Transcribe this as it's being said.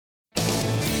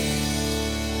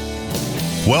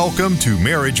Welcome to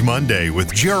Marriage Monday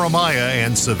with Jeremiah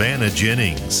and Savannah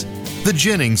Jennings. The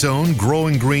Jennings own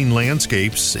Growing Green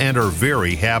Landscapes and are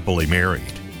very happily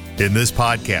married. In this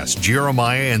podcast,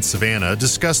 Jeremiah and Savannah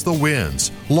discuss the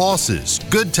wins, losses,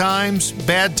 good times,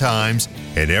 bad times,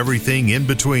 and everything in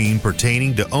between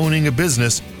pertaining to owning a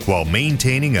business while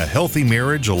maintaining a healthy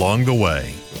marriage along the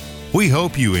way. We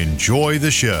hope you enjoy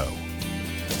the show.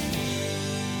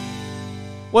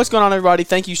 What's going on, everybody?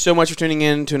 Thank you so much for tuning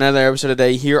in to another episode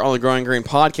today here on the Growing Green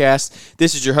Podcast.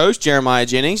 This is your host, Jeremiah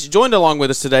Jennings. Joined along with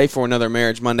us today for another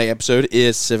Marriage Monday episode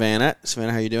is Savannah.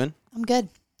 Savannah, how you doing? I'm good.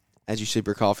 As you sip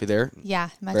your coffee there. Yeah,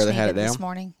 much barely had it needed down this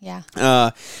morning. Yeah.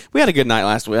 We had a good night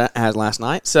last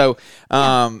night. So,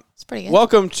 It's pretty good.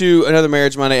 welcome to another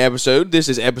Marriage Monday episode. This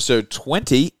is episode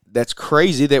 20. That's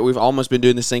crazy that we've almost been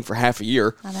doing this thing for half a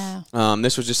year. I know.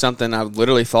 This was just something I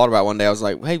literally thought about one day. I was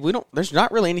like, hey, there's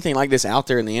not really anything like this out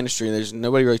there in the industry. There's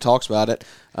nobody really talks about it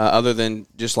other than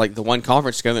just like the one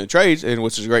conference together in the trades, and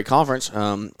which is a great conference.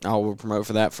 I will promote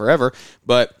for that forever.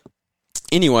 But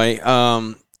anyway,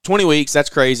 20 weeks, that's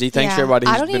crazy. Thanks to everybody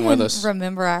who's been with us. I don't even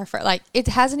remember our first, it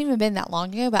hasn't even been that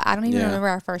long ago, but I don't even remember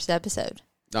our first episode.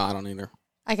 No, I don't either.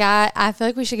 I feel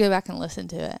like we should go back and listen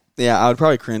to it. Yeah, I would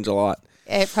probably cringe a lot.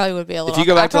 It probably would be a little. If you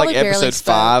go back to probably episode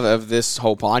 5 of this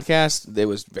whole podcast, it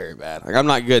was very bad. I'm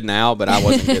not good now, but I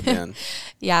wasn't good then.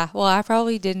 Yeah, well, I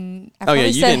probably didn't. I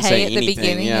you said didn't say hey at the anything,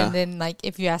 beginning, yeah. and then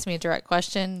if you asked me a direct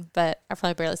question, but I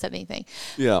probably barely said anything.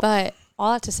 Yeah. But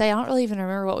all that to say, I don't really even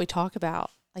remember what we talked about.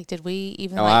 Did we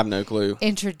even? I have no clue.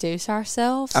 Introduce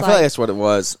ourselves? I feel like that's what it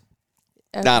was.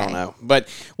 Okay. I don't know. But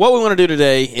what we want to do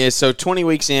today is, 20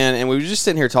 weeks in, and we were just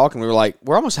sitting here talking. We were like,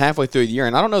 we're almost halfway through the year,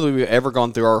 and I don't know that we've ever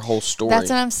gone through our whole story. That's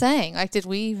what I'm saying. Did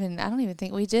we even? I don't even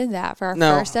think we did that for our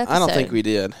first episode. I don't think we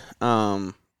did.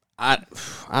 I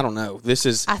don't know.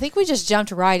 I think we just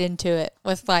jumped right into it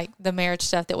with the marriage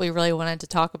stuff that we really wanted to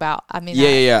talk about. I mean,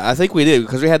 yeah. I think we did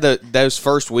because we had those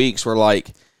first weeks were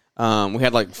we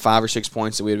had 5 or 6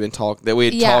 points that we had talked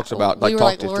about, we were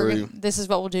talked it through. This is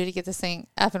what we'll do to get this thing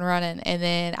up and running. And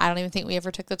then I don't even think we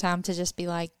ever took the time to just be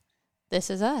like,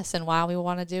 this is us and why we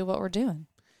want to do what we're doing.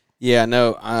 Yeah,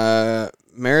 no.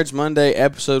 Marriage Monday,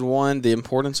 episode 1, the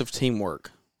importance of teamwork.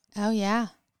 Oh, yeah.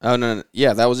 Oh, no.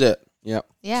 Yeah, that was it. Yep.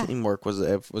 Yeah. Teamwork was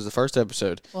the first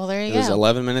episode. Well, there you go. It was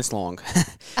 11 minutes long.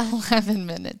 11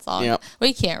 minutes long. Yep.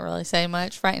 We can't really say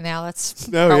much right now. That's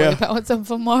probably about what some of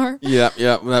them are. Yeah.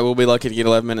 We'll be lucky to get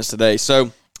 11 minutes today.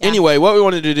 So, anyway, what we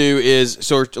wanted to do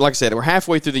is, like I said, we're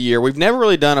halfway through the year. We've never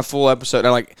really done a full episode.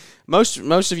 Most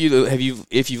of you,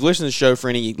 if you've listened to the show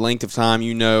for any length of time,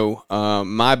 you know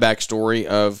my backstory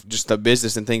of just the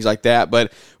business and things like that.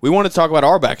 But we want to talk about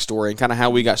our backstory and kind of how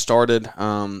we got started.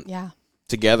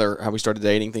 Together, how we started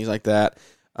dating, things like that,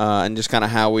 and just kind of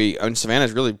how and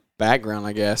Savannah's really background,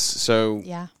 I guess. So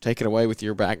take it away with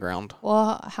your background.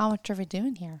 Well, how much are we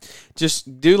doing here?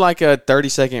 Just do a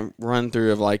 30-second run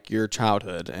through of your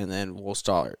childhood, and then we'll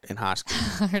start in high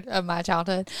school. Of my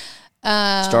childhood.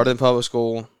 Started in public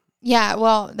school. Yeah,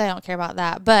 well, they don't care about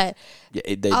that, but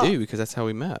They do because that's how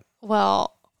we met.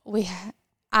 Well,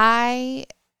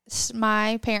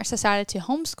 my parents decided to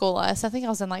homeschool us. I think I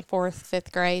was in 4th,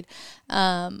 5th grade,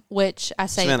 which I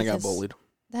say Savannah got bullied.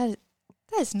 That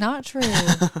is not true.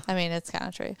 I mean, it's kind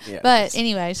of true. Yeah, but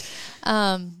anyways,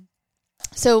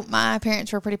 so my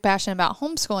parents were pretty passionate about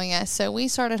homeschooling us. So we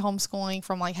started homeschooling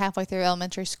from halfway through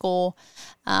elementary school,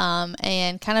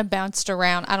 and kind of bounced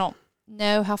around. I don't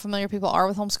know how familiar people are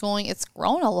with homeschooling. It's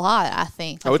grown a lot, I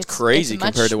think. It's crazy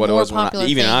compared to what it was when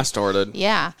I started.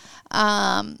 Yeah.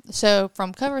 So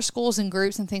from cover schools and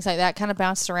groups and things like that, kind of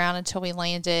bounced around until we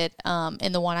landed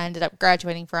in the one I ended up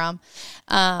graduating from.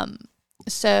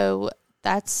 So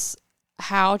that's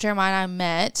how Jeremiah and I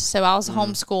met. So I was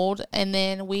homeschooled, and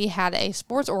then we had a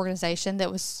sports organization that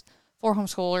was for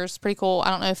homeschoolers. Pretty cool.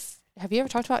 I don't know have you ever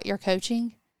talked about your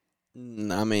coaching?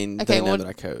 I mean, they know that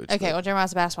I coach. Okay, well,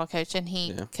 Jeremiah's a basketball coach, and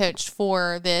he coached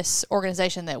for this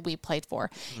organization that we played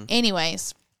for. Mm-hmm.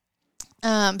 Anyways,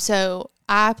 so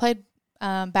I played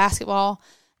basketball,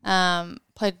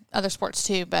 played other sports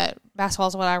too, but basketball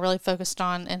is what I really focused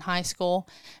on in high school,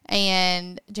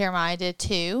 and Jeremiah did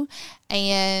too.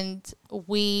 And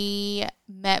we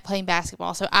met playing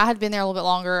basketball. So I had been there a little bit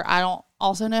longer. I don't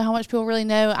also know how much people really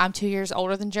know. I'm 2 years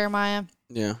older than Jeremiah.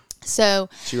 Yeah. So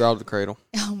she robbed the cradle.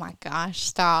 Oh my gosh,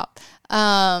 stop.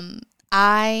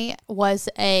 I was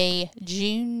a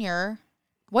junior.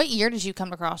 What year did you come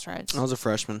to Crossroads? I was a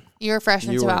freshman. You were a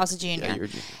freshman, so I was a junior. Yeah, you were a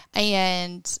junior.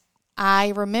 And I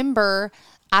remember,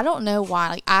 I don't know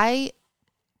why, I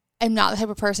am not the type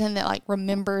of person that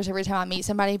remembers every time I meet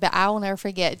somebody, but I will never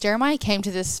forget. Jeremiah came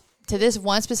to to this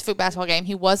one specific basketball game.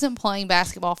 He wasn't playing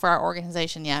basketball for our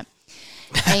organization yet.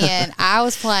 And I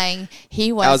was playing.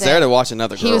 I was there to watch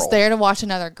another girl. He was there to watch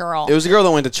another girl. It was a girl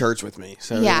that went to church with me.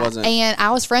 So yeah, it wasn't. And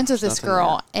I was friends with this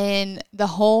girl. And the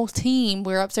whole team,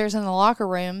 we were upstairs in the locker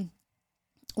room.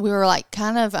 We were like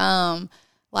kind of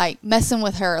like messing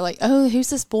with her. Like, oh, who's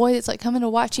this boy that's like coming to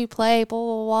watch you play, blah,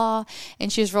 blah, blah.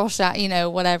 And she was real shy, you know,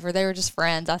 whatever. They were just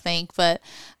friends, I think. But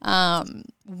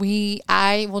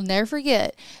I will never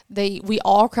forget, we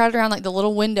all crowded around like the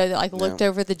little window that like looked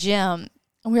over the gym.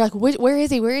 And we were like, where is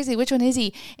he? Where is he? Which one is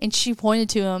he? And she pointed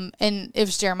to him, and it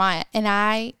was Jeremiah.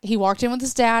 And he walked in with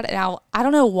his dad, and I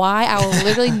don't know why, I will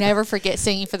literally never forget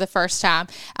seeing you for the first time.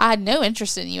 I had no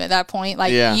interest in you at that point.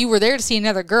 Like, you were there to see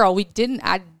another girl.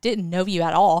 I didn't know you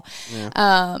at all.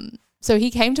 Yeah. So he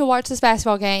came to watch this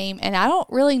basketball game, and I don't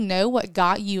really know what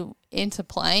got you into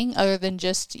playing other than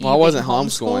just you. Well, I wasn't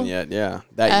homeschooling yet,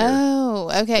 that year. Oh,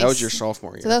 okay. That was your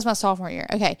sophomore year. So that was my sophomore year.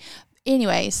 Okay.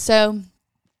 Anyway, so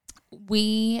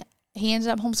he ended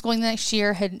up homeschooling the next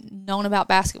year, had known about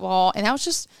basketball, and that was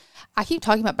just, I keep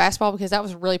talking about basketball because that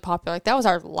was really popular. Like, that was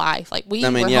our life. Like, we were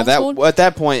homeschooled. At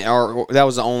that point, that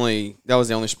was the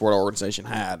only sport our organization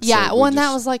had. Yeah, so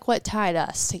that was like what tied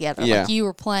us together. Yeah. Like, you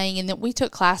were playing, and then we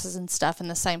took classes and stuff in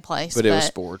the same place. But it was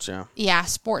sports, yeah. Yeah,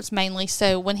 sports mainly.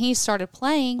 So when he started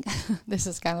playing, this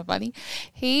is kind of funny,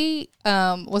 he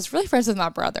was really friends with my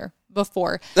brother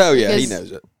before. Oh, yeah, he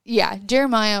knows it. Yeah,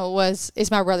 Jeremiah is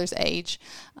my brother's age.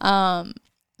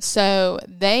 So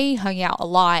they hung out a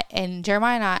lot, and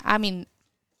Jeremiah and I mean,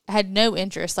 had no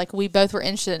interest. Like, we both were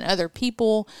interested in other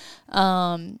people.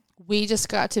 We just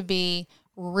got to be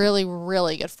really,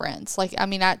 really good friends. Like, I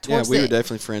mean, we were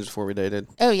definitely friends before we dated.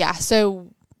 Oh, yeah.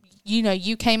 So, you know,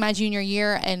 you came my junior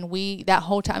year, and that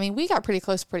whole time, I mean, we got pretty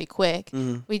close pretty quick.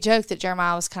 Mm-hmm. We joked that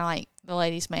Jeremiah was kind of like the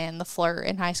ladies' man, the flirt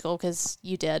in high school, because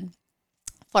you did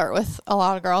flirt with a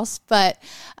lot of girls, but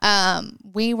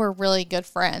we were really good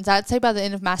friends. I'd say by the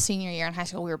end of my senior year in high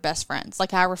school, we were best friends.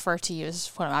 Like, I refer to you as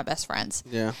one of my best friends.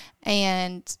 Yeah.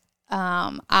 And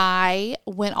I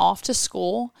went off to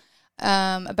school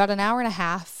about an hour and a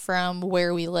half from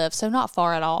where we live, so not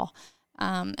far at all.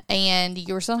 And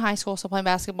you were still in high school, still playing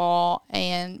basketball,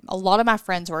 and a lot of my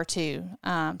friends were too.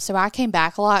 So I came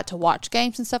back a lot to watch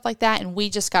games and stuff like that, and we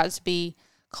just got to be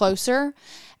closer.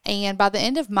 And by the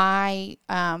end of my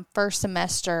first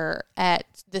semester at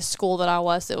this school that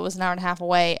was an hour and a half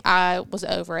away, I was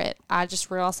over it. I just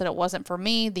realized that it wasn't for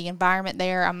me. The environment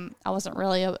there, I wasn't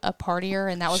really a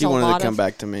partier, and that was she wanted to come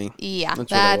back to me. Yeah,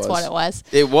 that's what it was.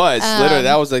 It was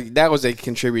literally that was a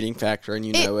contributing factor, and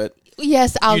you know it.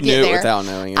 Yes, I'll get there. You knew it without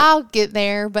knowing it. I'll get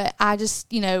there, but I just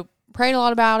prayed a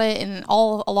lot about it, and a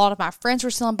lot of my friends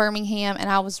were still in Birmingham, and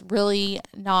I was really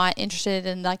not interested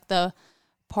in like the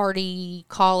party,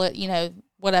 call it,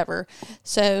 whatever.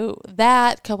 So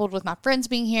that, coupled with my friends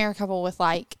being here, coupled with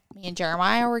like me and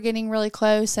Jeremiah were getting really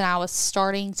close, and I was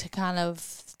starting to kind of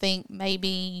think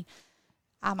maybe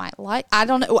I might I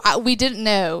don't know. We didn't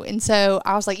know. And so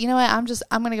I was like, you know what,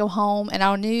 I'm going to go home. And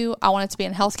I knew I wanted to be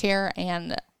in healthcare,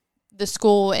 and the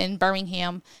school in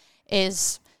Birmingham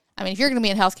is, I mean, if you're going to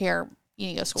be in healthcare, you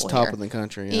need to go to school here. It's top of the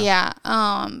country. Yeah.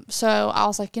 So I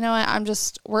was like, you know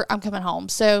what, I'm coming home.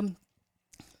 So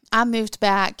I moved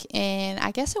back in,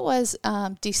 I guess it was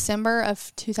December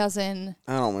of 2000.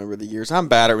 I don't remember the years. I'm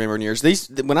bad at remembering years.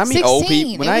 When I meet old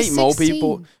people, when I meet old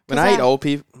people,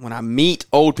 when I meet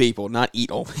old people, not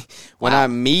eat old people, when I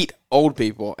meet old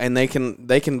people, and they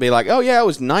can be like, oh yeah, it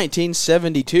was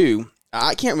 1972.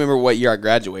 I can't remember what year I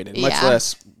graduated, much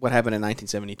less what happened in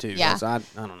 1972. Yeah. So I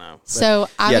don't know. But so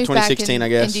I moved 2016, back I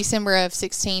guess. in December of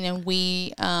 16, and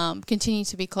we continued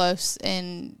to be close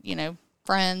and,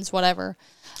 friends, whatever.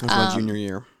 That was my junior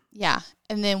year. Yeah.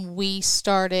 And then we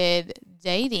started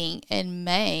dating in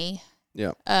May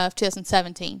of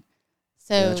 2017.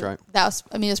 So that's right. That was,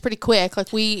 it was pretty quick. But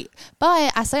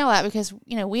I say all that because,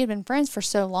 we had been friends for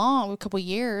so long, a couple of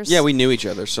years. Yeah, we knew each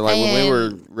other. So when we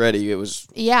were ready, it was.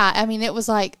 Yeah, it was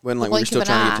like. When we were still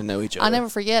trying to get to know each other. I'll never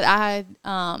forget,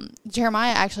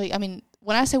 Jeremiah actually,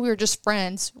 when I say we were just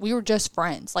friends, we were just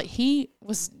friends. Like you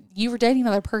were dating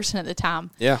another person at the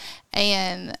time. Yeah.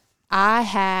 And I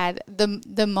had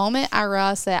the moment I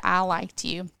realized that I liked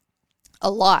you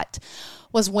a lot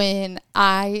was when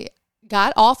I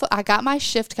got my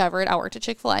shift covered. I worked at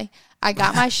Chick-fil-A. I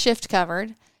got my shift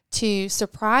covered to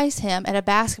surprise him at a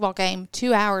basketball game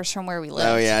 2 hours from where we lived.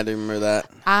 Oh, yeah, I do remember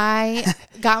that. I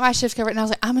got my shift covered, and I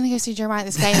was like, I'm going to go see Jeremiah at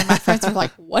this game. And my friends were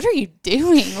like, what are you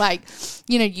doing? Like,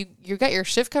 you got your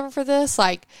shift covered for this?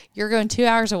 Like, you're going 2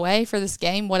 hours away for this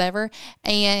game, whatever.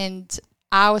 And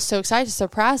I was so excited to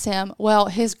surprise him. Well,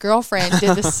 his girlfriend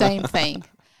did the same thing.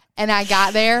 And I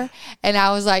got there, and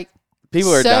I was like,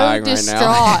 people are so dying distraught.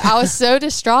 right now. I was so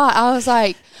distraught. I was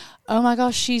like, oh my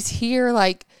gosh, she's here.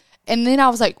 Like, and then I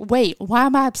was like, wait, why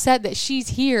am I upset that she's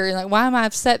here? Like, why am I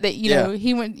upset that, you know,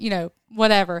 he went, you know,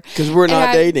 whatever. Because we're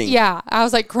not dating. Yeah. I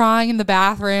was like crying in the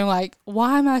bathroom. Like,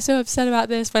 why am I so upset about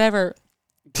this? Whatever.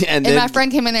 And my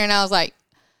friend came in there, and I was like,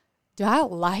 do I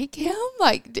like him?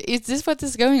 Like, is this what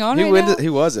is going on right now?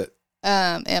 Who was it?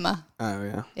 Emma. Oh,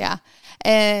 yeah. Yeah.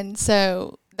 And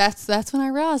so that's when I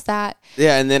realized that.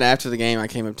 Yeah, and then after the game, I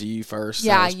came up to you first.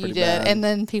 Yeah, you did. Bad. And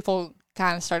then people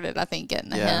kind of started, I think,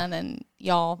 getting a hen, and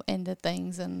y'all ended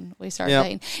things, and we started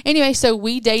dating. Anyway, so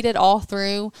we dated all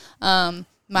through my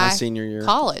senior year.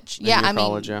 College.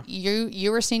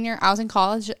 You were a senior. I was in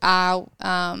college. I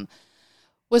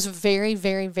was very,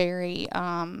 very, very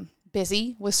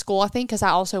busy with school, I think, because I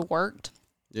also worked.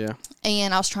 Yeah.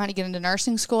 And I was trying to get into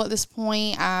nursing school at this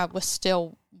point. I was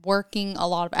still working a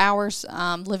lot of hours,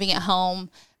 living at home,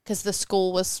 because the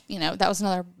school was, you know, that was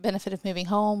another benefit of moving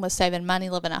home, was saving money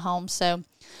living at home. So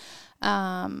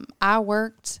I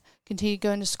worked, continued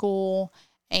going to school,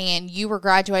 and you were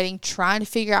graduating, trying to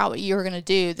figure out what you were going to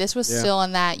do. This was still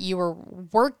in that you were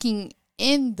working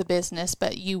in the business,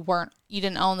 but you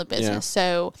didn't own the business.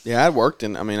 So I worked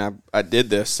in, I did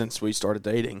this since we started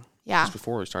dating. Yeah. Just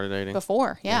before we started dating.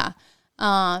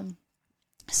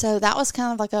 So that was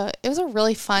kind of like it was a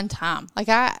really fun time. Like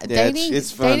dating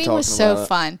was so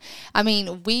fun. I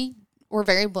mean, we were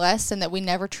very blessed in that we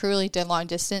never truly did long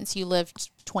distance. You lived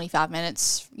 25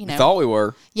 minutes, you know. We thought we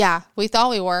were. Yeah, we thought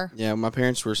we were. Yeah, my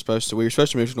parents were supposed to move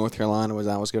to North Carolina as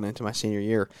I was going into my senior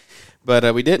year.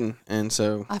 But we didn't, and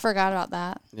so. I forgot about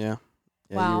that. Yeah.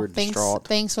 Wow, you were distraught.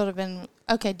 Things would have been,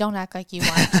 okay, don't act like you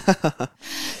weren't.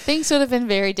 Things would have been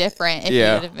very different if you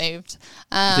would have moved.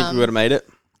 Think we would have made it?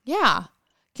 Yeah,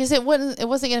 because it wasn't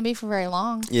going to be for very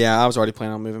long. Yeah, I was already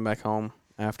planning on moving back home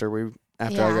after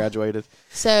I graduated.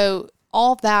 So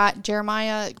all of that,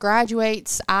 Jeremiah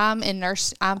graduates. I'm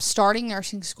starting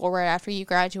nursing school right after you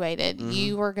graduated. Mm-hmm.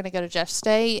 You were going to go to Jeff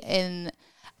State, and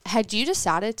had you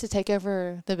decided to take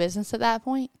over the business at that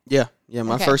point? Yeah.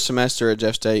 My first semester at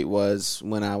Jeff State was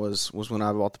when I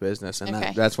bought the business, and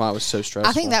that's why it was so stressful.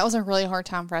 I think that was a really hard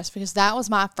time for us because that was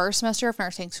my first semester of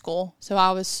nursing school, so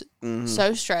I was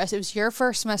so stressed. It was your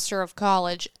first semester of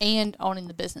college and owning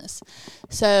the business,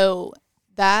 so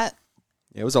that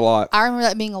it was a lot. I remember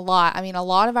that being a lot. I mean, a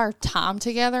lot of our time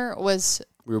together was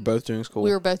we were both doing school.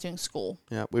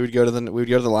 Yeah, we would go to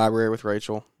the library with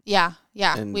Rachel. Yeah.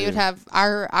 We would have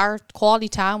our quality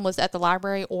time was at the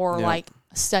library or like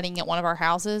studying at one of our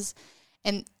houses,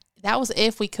 and that was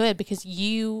if we could, because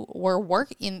you were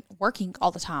working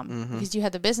all the time because you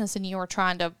had the business and you were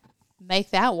trying to make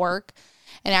that work.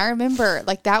 And I remember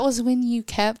like that was when you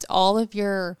kept all of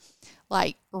your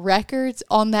like records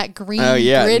on that green. Oh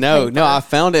yeah, grid paper. No, I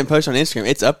found it and posted on Instagram.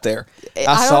 It's up there.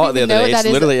 I saw it the other day. It's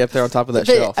literally up there on top of that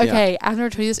shelf. Okay, I've never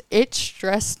told you this. It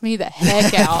stressed me the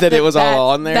heck out that it was all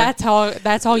on there. That's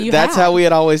all you. That's how we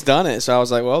had always done it. So I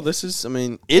was like, well, this is. I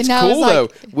mean, it's cool though.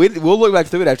 We'll look back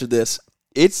through it after this.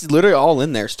 It's literally all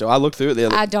in there still. I looked through it the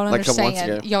other. I don't understand. Couple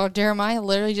months ago. Y'all, Jeremiah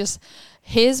literally just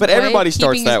his. But everybody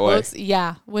starts that way. Books,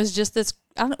 was just this.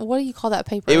 What do you call that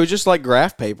paper? It was just like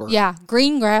graph paper. Yeah,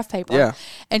 green graph paper. Yeah.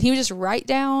 And he would just write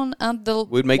down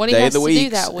We'd make day of the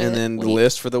week and then the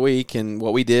list for the week and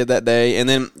what we did that day. And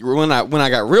then when I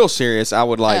got real serious, I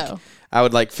would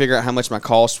figure out how much my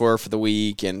costs were for the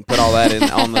week and put all that in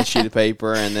on the sheet of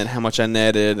paper, and then how much I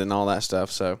netted and all that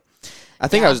stuff. So I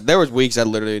think there was weeks I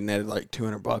literally netted like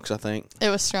 $200. I think it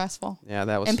was stressful. Yeah,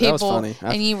 that was funny.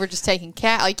 And you were just taking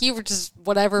you were just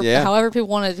whatever, however people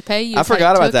wanted to pay you. I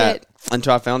forgot about that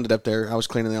until I found it up there. I was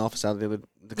cleaning the office out the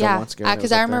couple months ago.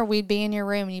 Because I remember we'd be in your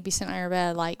room and you'd be sitting on your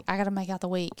bed like, I got to make out the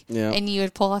week. Yeah. And you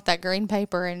would pull out that green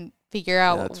paper and figure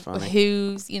out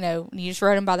who's, you just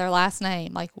wrote them by their last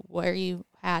name, like where you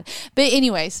had. But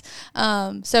anyways,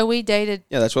 so we dated.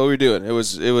 Yeah, that's what we were doing. It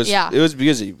was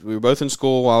busy. We were both in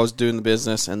school while I was doing the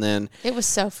business, and then it was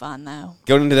so fun though.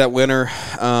 Going into that winter,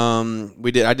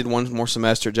 I did one more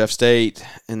semester at Jeff State,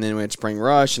 and then we had spring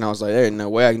rush, and I was like, "Hey, no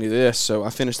way I can do this." So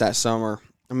I finished that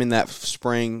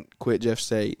spring, quit Jeff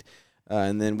State,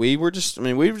 and then we were just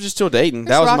still dating.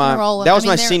 That was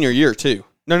my senior year too.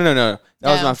 No.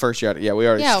 That was my first year. Yeah,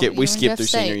 we skipped through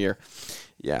senior year.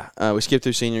 Yeah, we skipped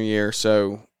through senior year,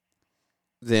 so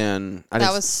then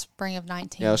that was spring of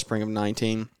 19. Yeah, it was spring of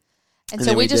 19. And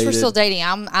so we just were still dating.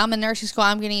 I'm in nursing school.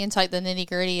 I'm getting into like the nitty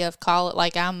gritty of college.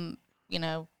 Like I'm,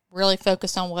 really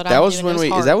focused on what I'm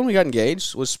doing. Is that when we got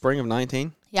engaged? Was spring of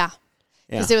 19? Yeah,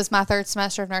 because it was my third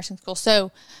semester of nursing school.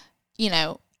 So,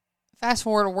 fast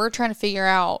forward, we're trying to figure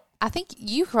out I think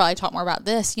you could probably talk more about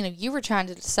this. You know, you were trying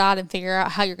to decide and figure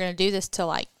out how you're going to do this to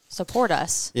like support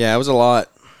us. Yeah, it was a lot.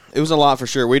 It was a lot for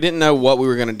sure. We didn't know what we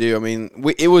were going to do. I mean,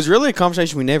 it was really a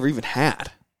conversation we never even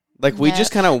had. Like, we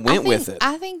just kind of went with it.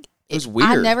 I think it was weird.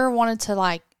 I never wanted to,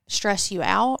 like, stress you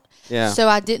out. Yeah. So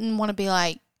I didn't want to be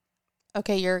like,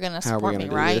 okay, you're going to support me,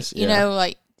 right? Yeah. You know,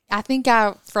 like, I think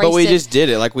I phrased it. But we just did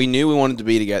it. Like, we knew we wanted to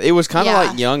be together. It was kind of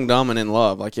like young, dumb, and in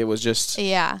love. Like, it was just.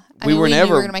 Yeah. We knew we were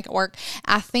going to make it work.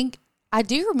 I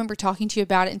do remember talking to you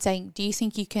about it and saying, do you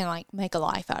think you can, like, make a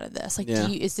life out of this? Like,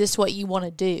 is this what you want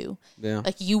to do? Yeah.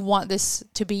 Like, you want this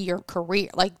to be your career?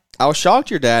 Like, I was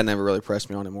shocked your dad never really pressed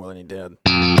me on it more than he did.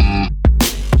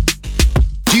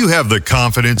 Do you have the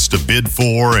confidence to bid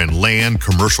for and land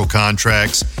commercial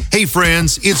contracts? Hey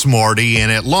friends, it's Marty,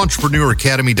 and at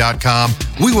LaunchpreneurAcademy.com,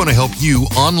 we want to help you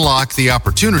unlock the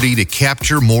opportunity to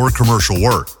capture more commercial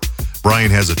work.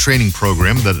 Brian has a training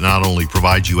program that not only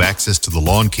provides you access to the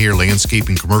lawn care,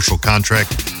 landscaping, commercial contract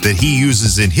that he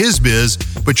uses in his biz,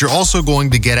 but you're also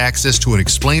going to get access to an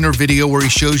explainer video where he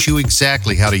shows you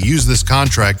exactly how to use this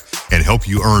contract and help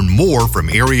you earn more from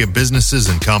area businesses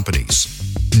and companies.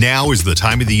 Now is the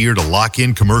time of the year to lock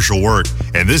in commercial work,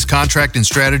 and this contracting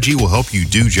strategy will help you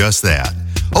do just that.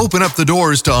 Open up the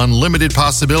doors to unlimited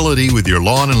possibility with your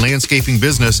lawn and landscaping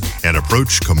business and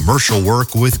approach commercial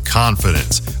work with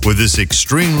confidence with this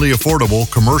extremely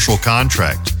affordable commercial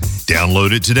contract.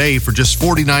 Download it today for just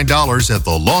 $49 at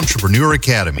the Launchpreneur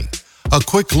Academy. A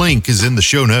quick link is in the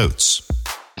show notes.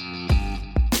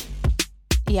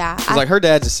 yeah. Because, like, her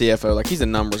dad's a CFO. Like, he's a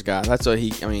numbers guy. That's what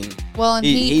he, I mean. Well, and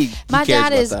my cares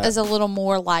dad about is that. a little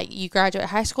more like, you graduate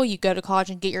high school, you go to college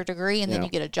and get your degree, and then you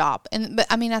get a job. But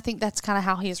I mean, I think that's kind of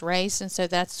how he's raised, and so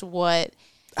that's what.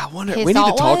 I wonder. His We need to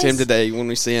thought talk to him was- today when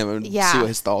we see him and see what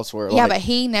his thoughts were. Yeah, like, but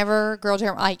he never grilled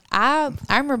her. Like, I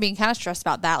remember being kind of stressed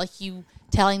about that. Like, you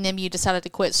telling them you decided to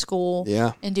quit school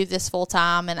and do this full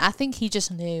time. And I think he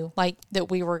just knew, like, that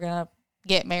we were going to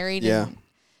get married. Yeah. And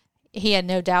he had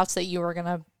no doubts that you were going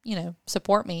to,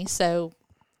 support me. So,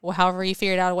 however you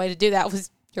figured out a way to do that was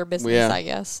your business, I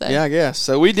guess. So. Yeah, I guess.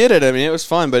 So we did it. I mean, it was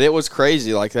fun, but it was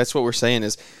crazy. Like, that's what we're saying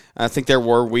is, I think there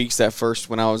were weeks that first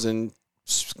when I was in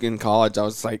college, I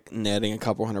was like netting a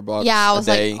couple $100 Yeah, I was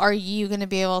a day. like, are we going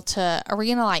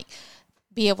to like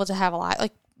be able to have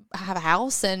have a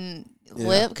house and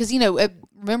live? Because,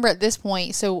 remember at this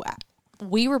point, so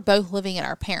we were both living at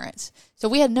our parents. So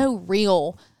we had no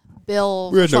real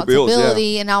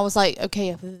responsibility. And I was like, okay,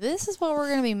 if this is what we're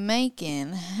going to be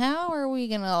making, how are we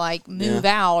going to like move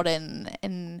out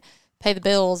and pay the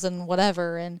bills and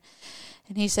whatever? And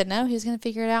he said, no, he was going to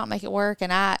figure it out and make it work.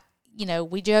 And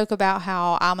we joke about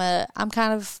how I'm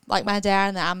kind of like my dad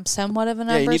and that I'm somewhat of a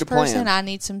numbers person. I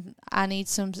need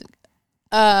some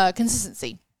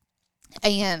consistency,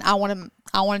 and I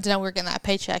wanted to know we were getting that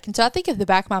paycheck. And so I think at the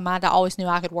back of my mind, I always knew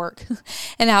I could work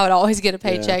and I would always get a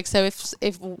paycheck. So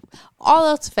if all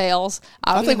else fails,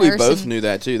 I think we both knew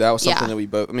that too. That was something that we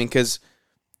both, because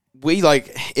we,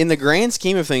 like, in the grand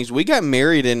scheme of things, we got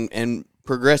married and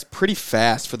progressed pretty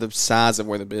fast for the size of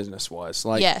where the business was.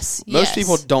 Like, most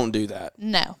people don't do that.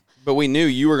 No. But we knew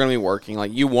you were going to be working.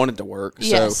 Like, you wanted to work.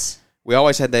 Yes. So we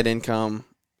always had that income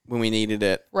when we needed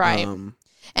it. Right.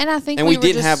 And I think we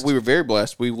were very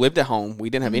blessed. We lived at home. We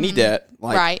didn't have any debt.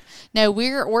 Like, right. No,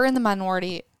 we're in the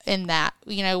minority in that.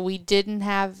 We didn't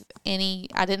have I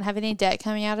didn't have any debt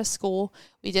coming out of school.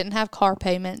 We didn't have car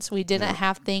payments. We didn't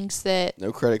have things that.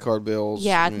 No credit card bills.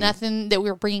 Yeah, nothing that we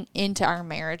were bringing into our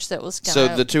marriage that was going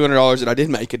to. So the $200 that I did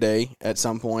make a day at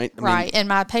some point. And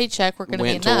my paycheck were going to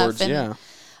be enough.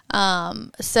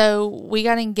 So we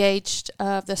got engaged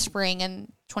the spring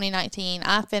in 2019.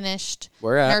 I finished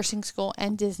nursing school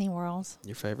and Disney World.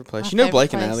 Your favorite place?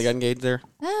 Blake and Natalie got engaged there?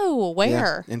 No,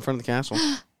 where? Yeah, in front of the castle.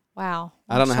 Wow.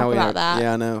 I don't know how we about that.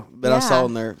 Yeah, I know. But I saw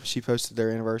them there. She posted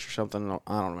their anniversary or something.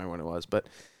 I don't remember when it was, but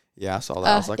yeah, I saw that.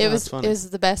 I was like, that's funny. It was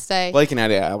the best day. Blake and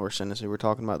Natalie Alberson is who we're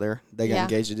talking about there. They got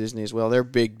engaged at Disney as well. They're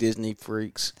big Disney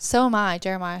freaks. So am I.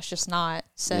 Jeremiah's just not.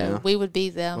 So we would be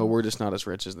them. Well, we're just not as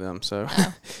rich as them. So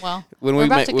well, when we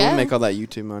make all that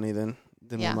YouTube money, then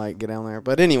we might get down there.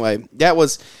 But anyway, that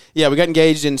was we got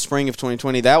engaged in spring of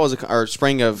 2020. That was our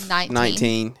spring of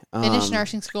 19. Finished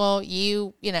nursing school.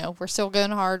 We're still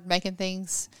going hard, making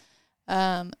things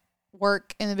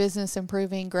work in the business,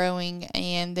 improving, growing,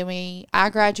 and then I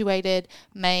graduated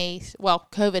May. Well,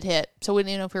 COVID hit, so we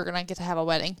didn't know if we were going to get to have a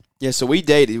wedding. Yeah, so we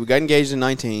dated. We got engaged in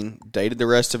 19, dated the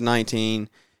rest of 19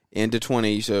 into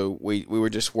 20. So we were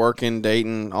just working,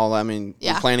 dating, all that. I mean,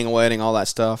 planning a wedding, all that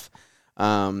stuff.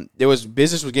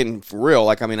 Business was getting for real.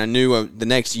 Like, I mean, I knew the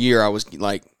next year I was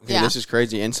like, okay, this is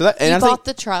crazy. And so that, and you bought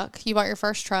the truck. You bought your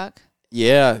first truck.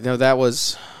 Yeah, that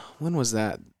was when was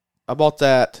that? I bought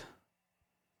that.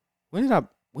 When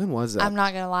was that? I'm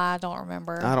not gonna lie, I don't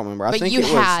remember. I don't remember. But I think you it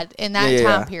had was, in that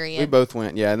time period. We both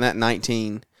went. Yeah, in that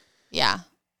 19. Yeah,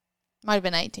 might have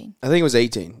been 18. I think it was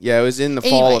 18. Yeah, it was in the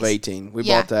fall of 18. We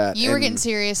bought that. You were getting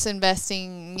serious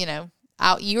investing.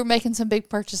 You were making some big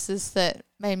purchases that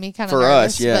made me kind of for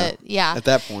nervous, us. Yeah, but yeah. At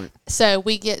that point, so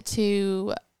we get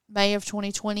to May of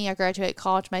 2020. I graduate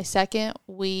college May 2nd.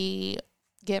 We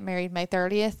get married May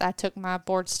 30th. I took my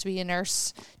boards to be a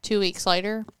nurse 2 weeks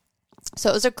later. So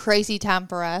it was a crazy time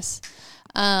for us.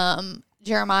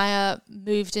 Jeremiah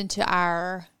moved into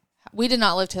we did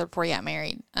not live together before we got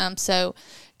married. So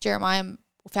Jeremiah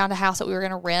found a house that we were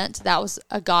going to rent. That was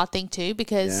a God thing too,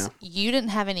 because you didn't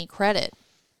have any credit.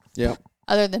 Yeah.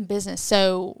 Other than business.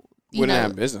 So we didn't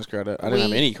have business credit. I didn't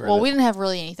have any credit. Well, we didn't have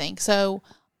really anything. So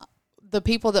the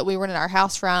people that we rented our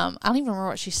house from, I don't even remember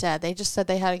what she said. They just said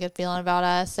they had a good feeling about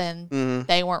us, and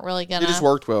they weren't really gonna. It just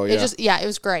worked well. Yeah. It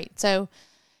was great. So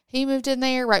he moved in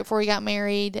there right before we got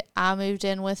married. I moved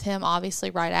in with him,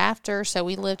 obviously, right after. So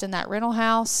we lived in that rental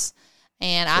house,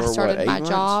 and I started my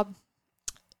job.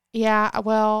 Yeah.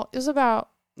 Well, it was about.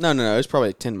 No. It was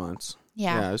probably 10 months.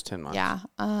 Yeah. It was 10 months. Yeah.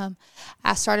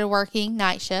 I started working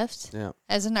night shift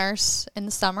as a nurse in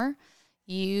the summer.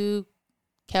 You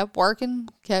kept working,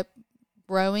 kept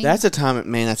growing. That's a time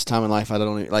in life I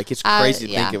don't even, like, it's crazy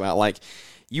to think about. Like,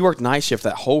 you worked night shift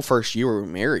that whole first year we were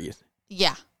married.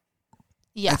 Yeah.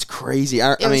 Yeah. That's crazy.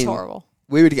 It was horrible.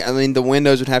 The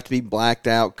windows would have to be blacked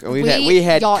out. We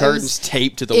had curtains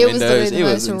taped to the windows. It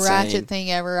was the most ratchet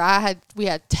thing ever. We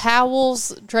had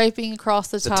towels draping across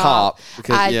the top.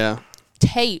 Because,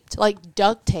 taped, like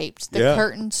duct taped the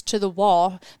curtains to the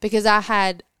wall, because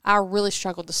I really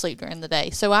struggled to sleep during the day.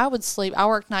 So I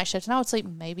worked night shift, and I would sleep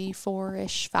maybe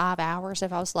 5 hours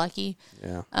if I was lucky.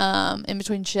 Yeah. In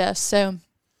between shifts. So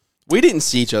we didn't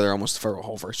see each other almost for a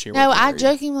whole first year. No, I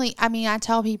tell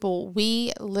people,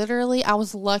 I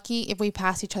was lucky if we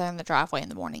passed each other in the driveway in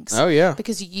the mornings. Oh, yeah.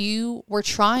 Because you were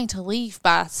trying to leave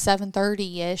by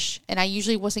 7:30-ish, and I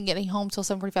usually wasn't getting home till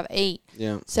 7:45, 8.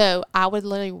 Yeah. So I would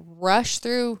literally rush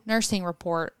through nursing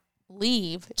report,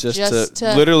 leave, just to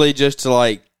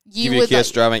give you a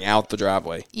kiss driving out the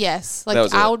driveway. Yes.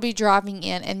 Like, I would be driving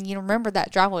in, and you remember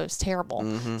that driveway was terrible.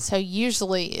 Mm-hmm. So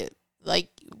usually,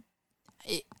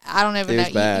 I don't even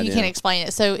know. Bad, you can't explain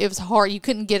it. So it was hard. You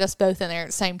couldn't get us both in there at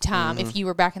the same time if you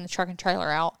were back in the truck and trailer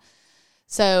out.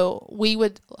 So we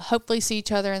would hopefully see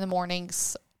each other in the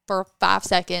mornings for 5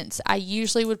 seconds. I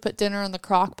usually would put dinner in the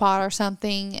crock pot or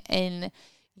something, and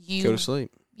you go to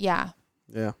sleep. Yeah.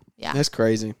 Yeah. Yeah. That's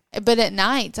crazy. But at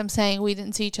nights, I'm saying we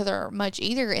didn't see each other much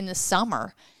either in the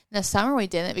summer. In the summer, we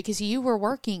didn't, because you were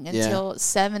working until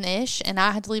 7-ish, and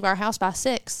I had to leave our house by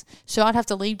 6. So I'd have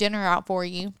to leave dinner out for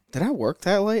you. Did I work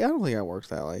that late? I don't think I worked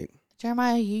that late.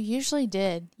 Jeremiah, you usually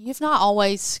did. You've not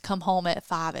always come home at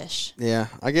 5-ish. Yeah,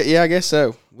 I guess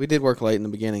so. We did work late in the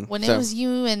beginning. When it was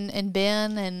you and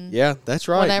Ben and that's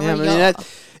right.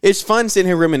 It's fun sitting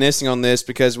here reminiscing on this,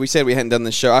 because we said we hadn't done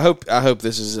this show. I hope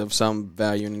this is of some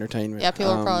value and entertainment. Yeah,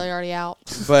 people are probably already out.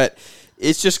 But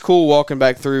it's just cool walking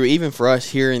back through, even for us,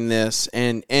 hearing this,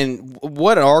 and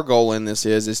what our goal in this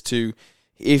is to,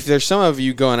 if there's some of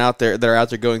you going out there that are out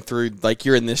there going through, like,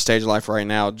 you're in this stage of life right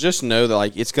now, just know that,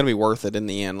 like, it's going to be worth it in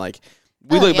the end. Like,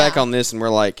 we look back on this and we're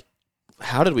like,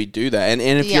 how did we do that? And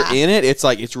if you're in it, it's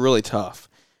like, it's really tough.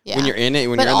 Yeah. When you're in it,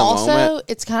 when you're in the moment. But also,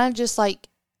 it's kind of just like,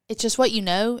 it's just what you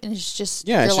know, and it's just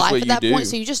your life at that point,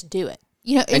 so you just do it.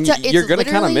 You're going to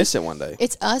kind of miss it one day.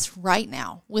 It's us right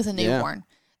now with a newborn.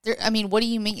 What do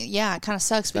you mean? Yeah, it kind of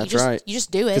sucks, but you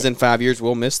just do it. Because in 5 years,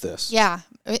 we'll miss this. Yeah.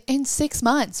 In 6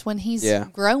 months, when he's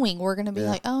growing, we're going to be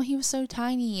like, oh, he was so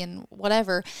tiny and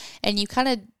whatever. And you kind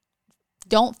of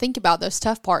don't think about those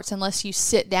tough parts unless you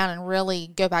sit down and really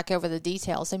go back over the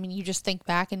details. I mean, you just think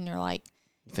back and you're like...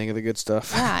 You think of the good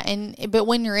stuff. Yeah, but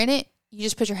when you're in it, you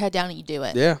just put your head down and you do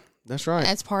it. Yeah, that's right.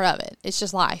 That's part of it. It's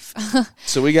just life.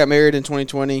 So we got married in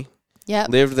 2020. Yep.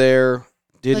 Lived there.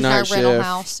 Did night shift, rental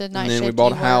house, and then we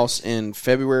bought a house in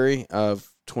February of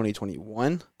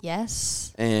 2021.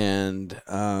 Yes, and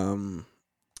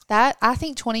that, I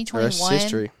think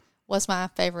 2021 was my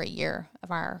favorite year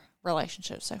of our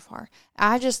relationship so far.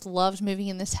 I just loved moving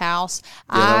in this house.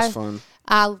 Yeah, that was fun.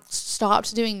 I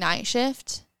stopped doing night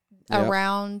shift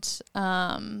around.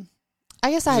 I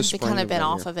guess I had kind of been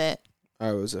off of it.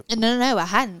 Oh, was it? No, I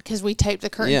hadn't, because we taped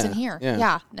the curtains in here.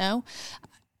 Yeah, no.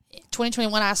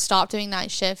 2021, I stopped doing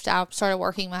night shift. I started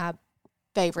working my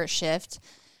favorite shift,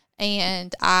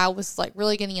 and I was like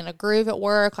really getting in a groove at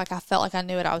work. Like, I felt like I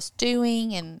knew what I was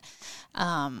doing, and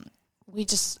we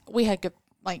had good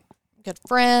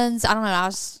friends. I don't know.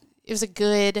 was a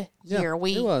good year.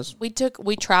 It was. We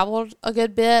traveled a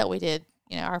good bit. We did,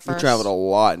 our first. We traveled a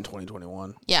lot in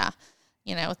 2021. Yeah.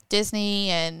 With Disney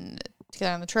and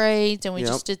Together on the Trades, and we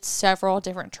just did several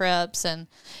different trips, and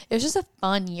it was just a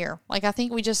fun year. Like, I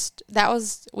think we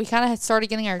kind of had started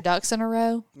getting our ducks in a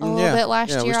row a little bit last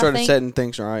year. Yeah, we started setting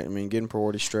things right. I mean, getting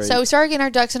priorities straight. So we started getting our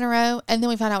ducks in a row, and then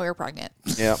we found out we were pregnant.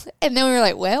 Yeah. And then we were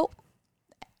like, well,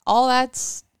 all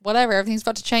that's whatever. Everything's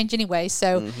about to change anyway.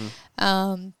 So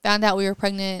found out we were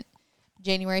pregnant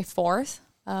January 4th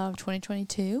of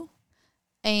 2022.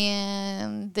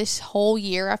 And this whole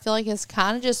year, I feel like has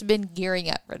kind of just been gearing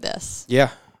up for this. Yeah,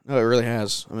 no, it really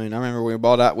has. I mean, I remember we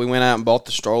went out and bought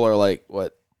the stroller. Like,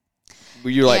 what?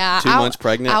 Were you 2 months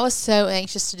pregnant? I was so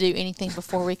anxious to do anything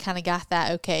before we kind of got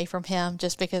that okay from him,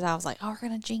 just because I was like, oh, we're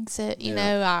gonna jinx it. You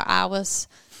know, I was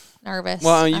nervous.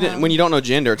 Well, when you don't know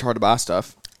gender, it's hard to buy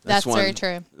stuff. That's very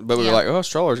true. But we were like, oh,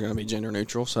 stroller's going to be gender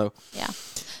neutral. So yeah.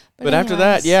 But after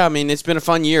that, I mean, it's been a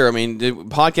fun year. I mean, the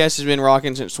podcast has been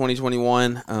rocking since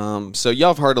 2021. So y'all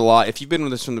have heard a lot. If you've been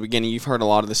with us from the beginning, you've heard a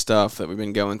lot of the stuff that we've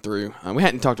been going through. We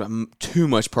hadn't talked about too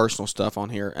much personal stuff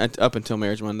on here up until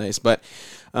Marriage Mondays, but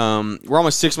we're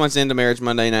almost 6 months into Marriage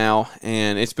Monday now,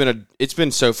 and it's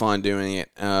been so fun doing it.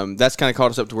 That's kind of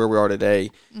caught us up to where we are today.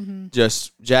 Mm-hmm.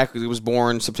 Just Jack was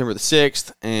born September the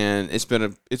 6th, and it's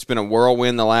been a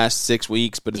whirlwind the last 6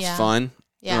 weeks, but it's fun.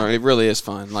 Yeah, it really is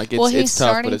fun. Like it's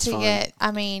tough, but it's fun.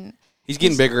 He's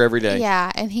getting bigger every day.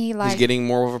 Yeah, and he's getting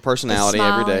more of a personality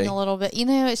every day. A little bit,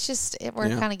 it's just we're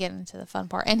kind of getting into the fun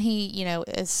part. And he,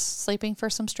 is sleeping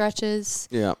for some stretches.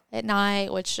 At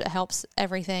night, which helps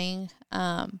everything.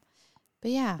 But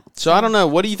yeah. So I don't know.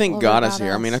 What do you think got us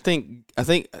here? I mean, I think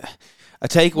a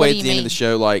takeaway at the end of the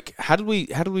show, like how did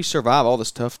we survive all the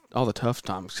tough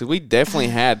times? Because we definitely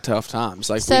had tough times.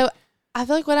 Like I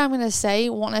feel like what I'm going to say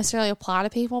won't necessarily apply to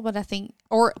people, but I think,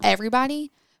 or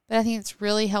everybody, but I think it's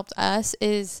really helped us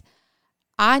is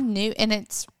I knew, and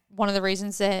it's one of the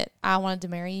reasons that I wanted to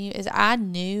marry you, is I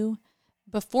knew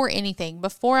before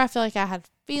I feel like I had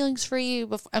feelings for you,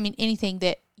 anything,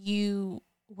 that you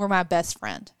were my best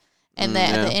friend. And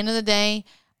that at the end of the day,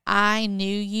 I knew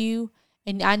you,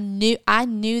 and I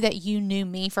knew that you knew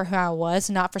me for who I was,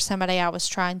 not for somebody I was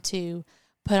trying to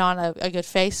put on a good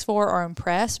face for or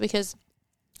impress, because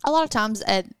a lot of times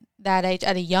at that age,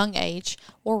 at a young age,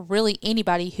 or really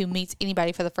anybody who meets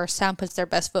anybody for the first time puts their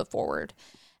best foot forward.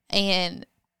 And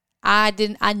I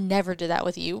never did that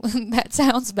with you. That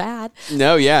sounds bad.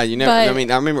 No, yeah, you never. I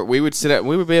mean, I remember we would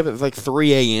be up at like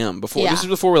 3 a.m. before. This is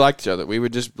before we liked each other. We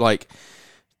would just and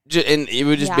it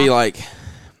would just be like.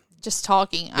 Just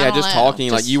talking. Yeah, just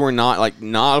talking. Like you were not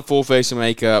a full face of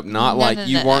makeup. Not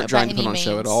you weren't trying to put on a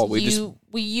show at all.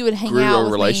 You would hang grew out a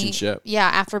with relationship. Me,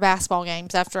 after basketball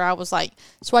games. After I was like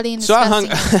sweaty and so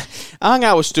disgusting. I hung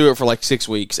out with Stuart for like 6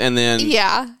 weeks, and then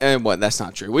and that's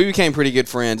not true. We became pretty good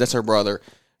friends. That's her brother.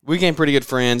 We became pretty good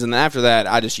friends, and then after that,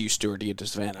 I just used Stuart to get to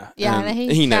Savannah. Yeah, and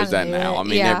he knows that now. I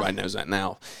mean, everybody knows that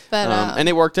now. But and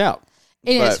it worked out.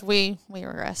 It is. We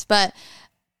regress, but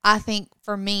I think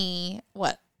for me,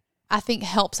 what I think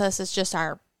helps us is just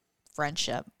our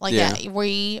friendship. Like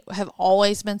we have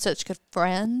always been such good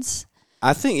friends.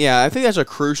 I think that's a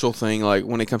crucial thing. Like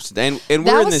when it comes to and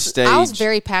we're in this stage. I was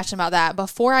very passionate about that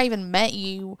before I even met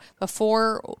you.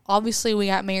 Before obviously we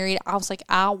got married, I was like,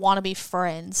 I want to be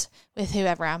friends with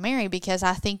whoever I marry, because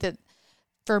I think that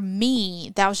for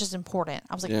me that was just important.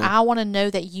 I was like, I want to know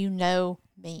that you know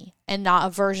me and not a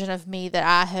version of me that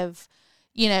I have,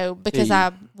 because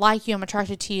I like you, I'm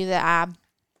attracted to you, that I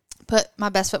put my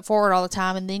best foot forward all the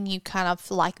time, and then you kind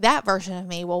of like that version of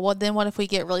me. Well, then what if we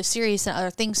get really serious and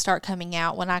other things start coming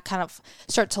out when I kind of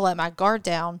start to let my guard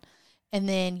down, and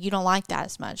then you don't like that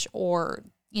as much, or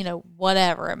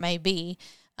whatever it may be.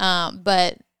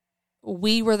 But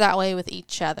we were that way with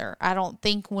each other. I don't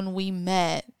think when we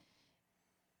met,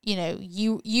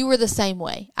 you were the same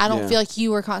way. I don't feel like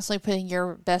you were constantly putting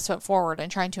your best foot forward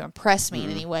and trying to impress me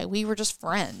in any way. We were just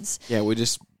friends. Yeah, we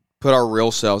just put our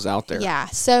real selves out there. Yeah.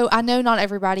 So I know not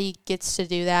everybody gets to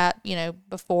do that,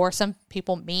 before. Some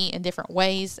people meet in different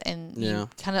ways, and you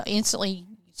kind of instantly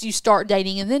you start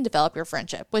dating and then develop your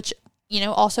friendship, which,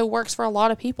 also works for a lot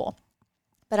of people.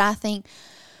 But I think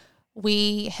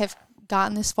we have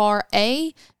gotten this far,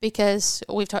 because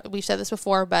we've said this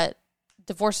before, but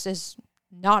divorce is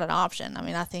not an option. I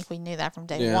mean, I think we knew that from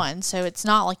day one. So it's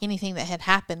not like anything that had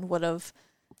happened would have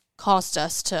caused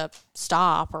us to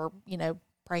stop or,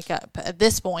 break up at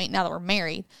this point, now that we're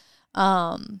married.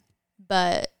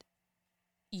 But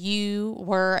you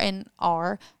were and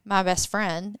are my best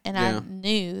friend, and I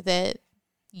knew that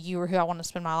you were who I wanted to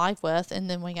spend my life with, and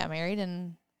then we got married,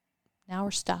 and now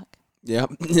we're stuck.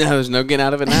 Yep. No, there's no getting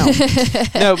out of it now.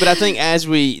 No, but I think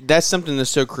that's something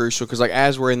that's so crucial because, like,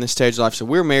 as we're in this stage of life, so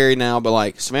we're married now, but,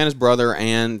 like, Savannah's brother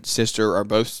and sister are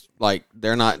both, like,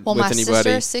 they're not with anybody. Well, my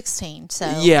sister is 16,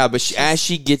 so. Yeah, but as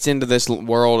she gets into this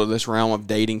world of this realm of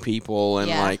dating people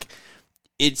and, like,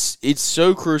 it's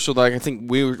so crucial that, like, I think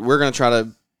we're going to try to,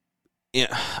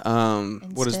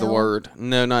 what is the word?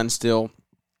 No, not instill.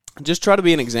 Just try to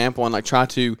be an example and, like, try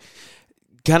to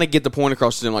kind of get the point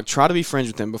across to them. Like, try to be friends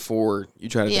with him before you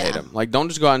try to date him. Like, don't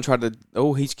just go out and try to,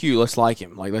 oh, he's cute, let's like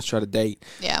him. Like, let's try to date.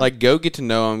 Yeah. Like, go get to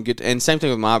know him. And same thing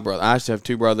with my brother. I used to have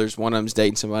two brothers. One of them's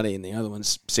dating somebody, and the other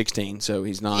one's 16, so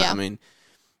he's not. I mean,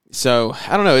 so,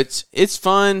 I don't know. It's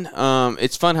fun.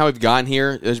 It's fun how we've gotten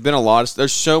here. There's been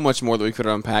there's so much more that we could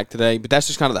unpack today, but that's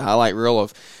just kind of the highlight reel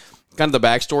of kind of the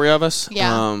backstory of us.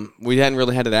 Yeah. We hadn't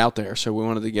really had it out there, so we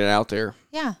wanted to get it out there.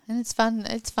 Yeah, and it's fun.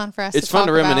 It's fun for us. It's fun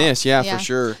to reminisce, for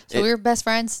sure. So we were best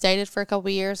friends, dated for a couple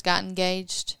of years, got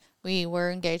engaged. We were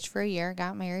engaged for a year,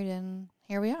 got married, and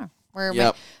here we are.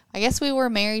 I guess we were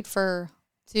married for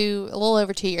a little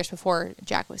over 2 years before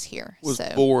Jack was here. Was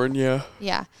born, yeah.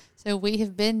 Yeah. So we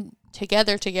have been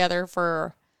together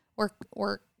for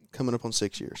we're coming up on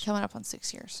 6 years.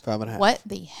 5.5. What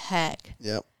the heck?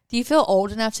 Yep. Do you feel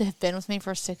old enough to have been with me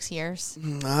for 6 years?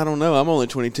 I don't know. I'm only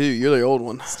 22. You're the old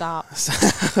one. Stop.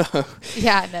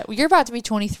 Yeah, no. You're about to be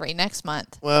 23 next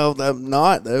month. Well, I'm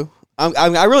not, though.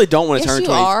 I really don't want to turn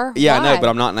 23. Are. Yeah, Why? I know, but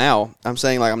I'm not now. I'm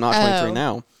saying, like, I'm not 23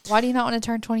 now. Why do you not want to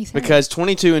turn 23? Because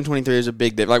 22 and 23 is a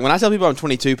big difference. Like, when I tell people I'm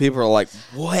 22, people are like,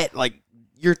 what? Like,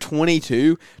 you're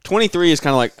 22? 23 is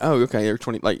kind of like, oh, okay, you're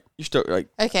 20. Like, you're still, like,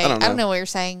 okay, I don't know what you're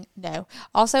saying. No.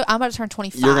 Also, I'm about to turn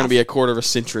 25. You're going to be a quarter of a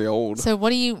century old. So what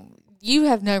do you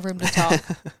have no room to talk.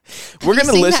 We're going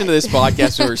to listen to this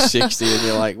podcast when we're 60 and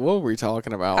you're like, what were we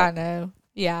talking about? I know.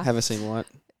 Yeah. Haven't seen what?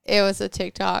 It was a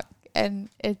TikTok, and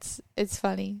it's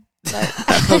funny.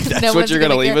 That's what you're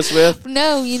going to leave us with?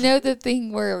 No, you know the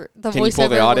thing where the Can voiceover you pull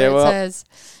the audio where it up? says,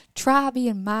 try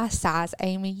being my size,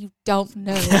 Amy. You don't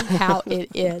know how it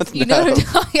is. You know what I'm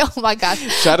talking about? Oh, my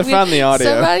gosh. Try to find the audio.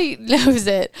 Somebody knows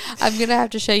it. I'm going to have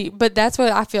to show you. But that's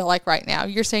what I feel like right now.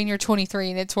 You're saying you're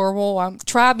 23 and it's horrible.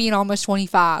 Try being almost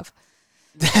 25.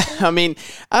 I mean,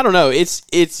 I don't know. It's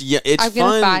I'm fun.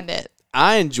 going to find it.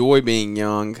 I enjoy being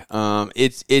young.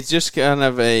 It's just kind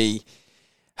of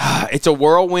it's a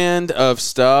whirlwind of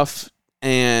stuff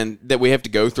and that we have to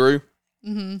go through.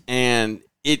 Mm-hmm. And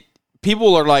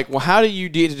people are like, well, how do you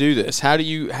get to do this? How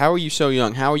are you so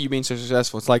young? How are you being so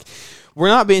successful? It's like, we're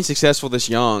not being successful this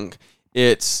young.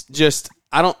 It's just,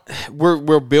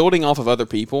 we're building off of other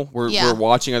people. We're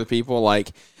watching other people.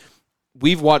 Like,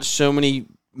 we've watched so many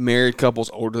married couples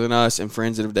older than us and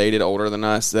friends that have dated older than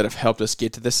us that have helped us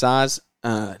get to this size.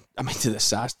 To this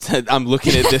size. I'm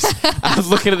looking at this. I'm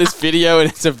looking at this video, and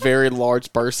it's a very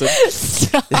large person.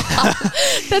 That's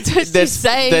what she's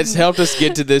saying. That's helped us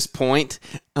get to this point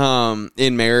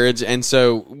in marriage, and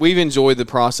so we've enjoyed the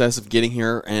process of getting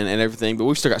here and everything. But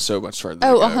we've still got so much further.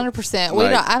 Oh, 100%. We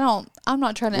don't. I'm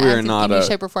not trying to act in any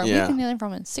shape or form. Yeah. We've been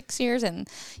together for 6 years, and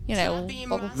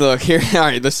Look here. All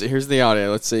right. Here's the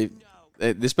audio. Let's see.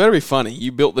 This better be funny.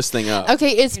 You built this thing up.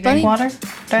 Okay, it's funny. Water?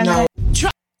 No.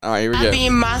 All right, here we go. Try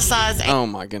being my size. Oh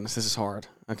my goodness, this is hard.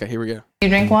 Okay, here we go. You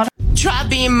drink water? Try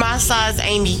being my size,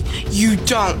 Amy. You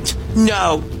don't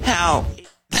know how.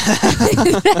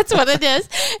 That's what it is.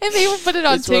 And people put it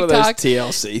on it's TikTok. One of those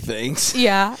TLC things.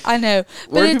 Yeah, I know.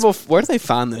 Where do they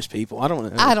find those people? I don't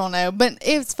know. I don't know, but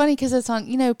it's funny because it's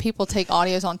on. people take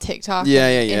audios on TikTok.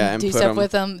 And do stuff with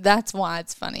them. That's why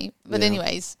it's funny. But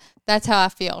anyways, that's how I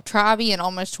feel. Try being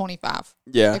almost 25.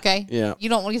 Yeah. Okay. Yeah. You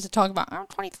don't want to get to talk about I'm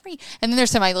 23, and then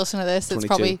there's somebody listening to this that's 22.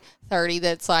 probably 30.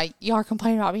 That's like, you are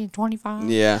complaining about being 25.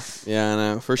 Yeah. Yeah, I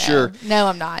know for sure. No,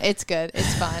 I'm not. It's good.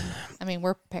 It's fun. I mean,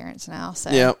 we're parents now, so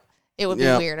it would be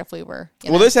weird if we were.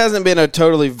 Well, this hasn't been a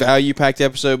totally value-packed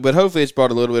episode, but hopefully it's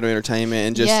brought a little bit of entertainment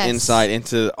and just insight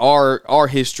into our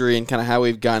history and kind of how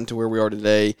we've gotten to where we are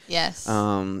today. Yes.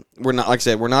 We're not, like I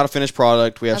said, we're not a finished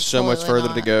product. We have so much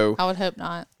further to go. I would hope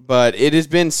not. But it's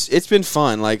been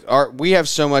fun. Like we have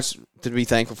so much to be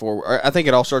thankful for. I think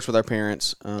it all starts with our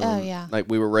parents. Like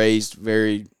we were raised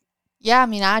very. Yeah, I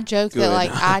mean, I joke that like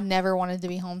I never wanted to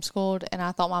be homeschooled, and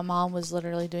I thought my mom was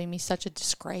literally doing me such a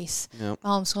disgrace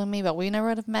homeschooling me, but we never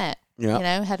would have met. Yep.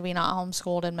 Had we not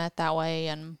homeschooled and met that way.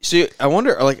 And see, I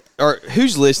wonder,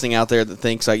 who's listening out there that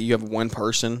thinks like you have one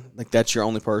person, like that's your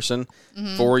only person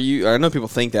for you. I know people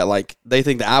think that, like they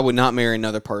think that I would not marry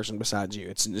another person besides you.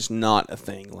 It's just not a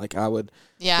thing. Like I would,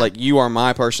 like you are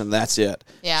my person. That's it.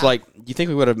 Yeah. So like, do you think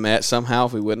we would have met somehow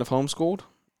if we wouldn't have homeschooled?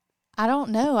 I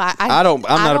don't know. I'm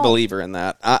not a believer in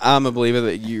that. I'm a believer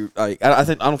that you like. I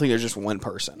don't think there's just one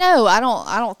person. No, I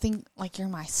don't think like you're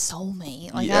my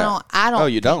soulmate. Like I don't. Oh,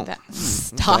 you don't.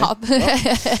 Stop.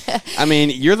 I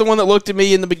mean, you're the one that looked at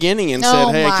me in the beginning and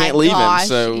said, "Hey, I can't leave him."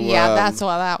 So yeah, that's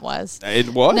what that was. It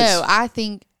was. No, I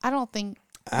don't think.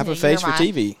 I have a face for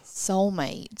TV.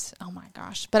 Soulmate. Oh my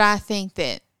gosh! But I think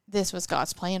that this was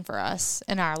God's plan for us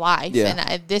in our life,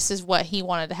 and this is what He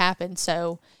wanted to happen.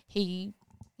 So He,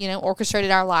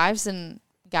 orchestrated our lives and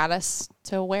got us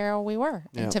to where we were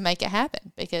and to make it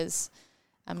happen. Because,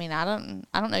 I mean, I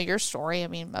don't know your story. I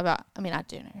do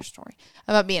know your story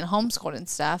about being homeschooled and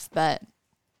stuff, but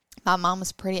my mom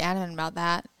was pretty adamant about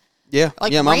that. Yeah,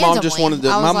 my mom just wanted to.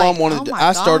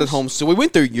 I started homeschool. We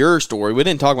went through your story. We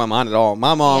didn't talk about mine at all.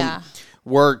 My mom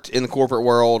worked in the corporate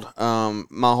world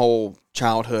my whole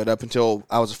childhood up until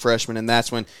I was a freshman, and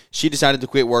that's when she decided to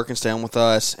quit work and stay on with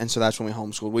us, and so that's when we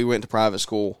homeschooled. We went to private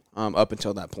school up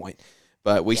until that point,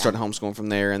 but we started homeschooling from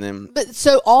there, and then. But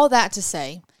so all that to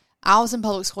say, I was in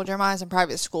public school. Jeremiah was in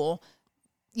private school.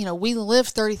 We lived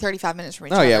 30, 35 minutes from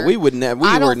each other. Oh yeah, we would never.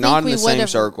 We were not in the same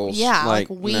circles. Yeah,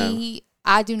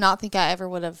 I do not think I ever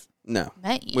would have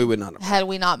met you. We would not have. Had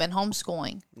we not been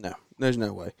homeschooling. No, there's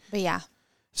no way. But yeah.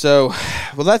 So,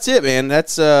 well, that's it, man.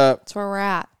 That's where we're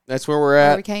at. That's where we're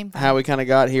at. Where we came from. How we kind of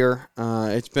got here.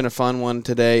 It's been a fun one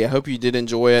today. I hope you did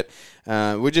enjoy it.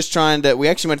 We're just trying to. We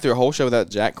actually went through a whole show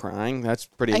without Jack crying. That's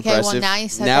pretty impressive.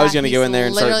 Well, now he's going to go in there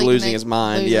and start losing his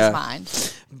mind.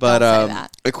 But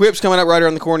Equip's coming up right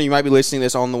around the corner. You might be listening to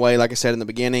this on the way, like I said in the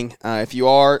beginning. If you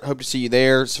are, hope to see you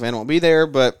there. Savannah won't be there,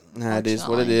 but it is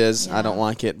what it is. Yeah. I don't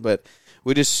like it, but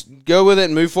we just go with it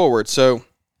and move forward. So,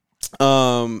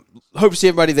 hope to see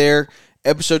everybody there.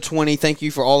 Episode 20, thank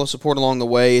you for all the support along the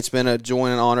way. It's been a joy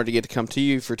and an honor to get to come to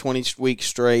you for 20 weeks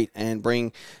straight and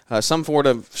bring some form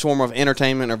of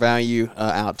entertainment or value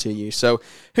out to you. So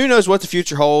who knows what the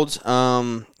future holds.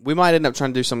 We might end up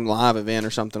trying to do some live event or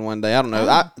something one day. I don't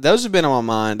know. Those have been on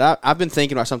my mind. I've been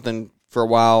thinking about something for a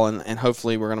while, and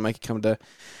hopefully we're going to make it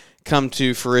come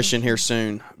to fruition here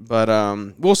soon. But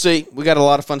we'll see. We got a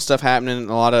lot of fun stuff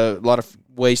happening, a lot of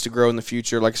ways to grow in the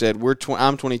future. Like I said,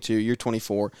 I'm 22, you're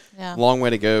 24. Yeah. Long way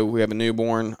to go. We have a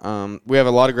newborn. We have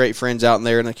a lot of great friends out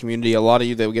there in the community. A lot of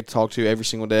you that we get to talk to every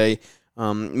single day.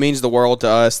 It means the world to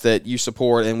us that you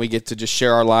support, and we get to just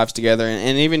share our lives together.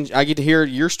 And even I get to hear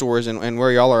your stories and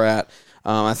where y'all are at.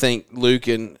 I think Luke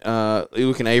and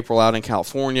April out in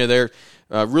California, they're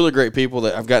really great people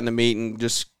that I've gotten to meet and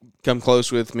just come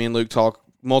close with. Me and Luke talk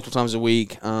multiple times a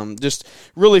week. Just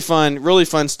really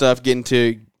fun stuff getting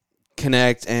to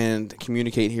connect and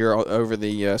communicate here over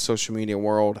the social media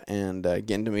world and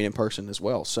getting to meet in person as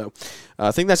well. So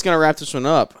I think that's going to wrap this one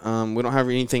up. We don't have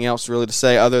anything else really to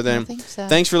say other than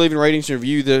thanks for leaving ratings and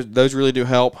review. Those really do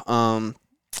help.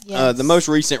 Yes. The most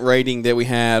recent rating that we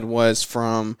had was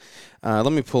from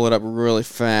let me pull it up really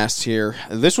fast here.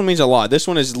 This one means a lot. This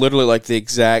one is literally like the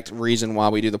exact reason why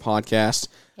we do the podcast.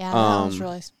 Yeah, that was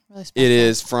really special. It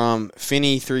is from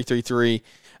Finney333.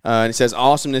 And it says,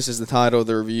 awesomeness is the title of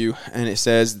the review. And it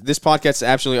says, this podcast is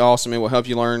absolutely awesome. It will help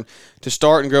you learn to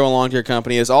start and grow a lawn care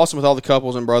company. It is awesome with all the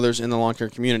couples and brothers in the lawn care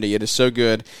community. It is so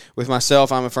good. With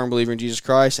myself, I'm a firm believer in Jesus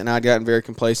Christ, and I'd gotten very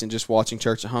complacent just watching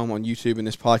church at home on YouTube, and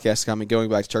this podcast got me going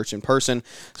back to church in person.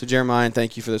 So, Jeremiah,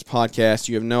 thank you for this podcast.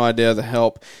 You have no idea the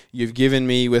help you've given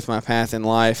me with my path in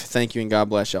life. Thank you, and God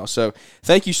bless y'all. So,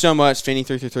 thank you so much,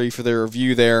 Finney333, for the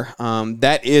review there.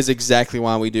 That is exactly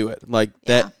why we do it. Like,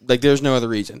 there's no other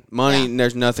reason. Money, and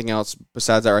there's nothing else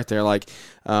besides that right there. Like,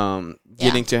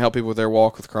 getting to help people with their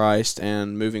walk with Christ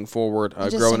and moving forward,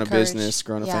 growing a business,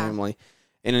 growing a family,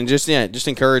 and then just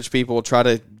encourage people, try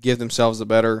to give themselves a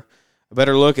better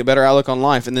look, a better outlook on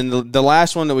life. And then the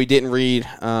last one that we didn't read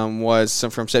was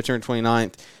from September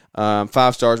 29th.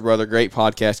 5 stars, brother. Great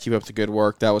podcast. Keep up the good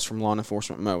work. That was from Lawn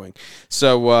Enforcement Mowing.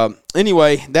 So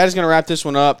anyway, that is going to wrap this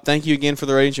one up. Thank you again for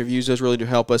the ratings and reviews. Those really do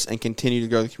help us and continue to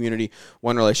grow the community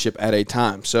one relationship at a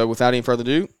time. So without any further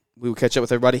ado, we will catch up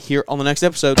with everybody here on the next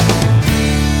episode.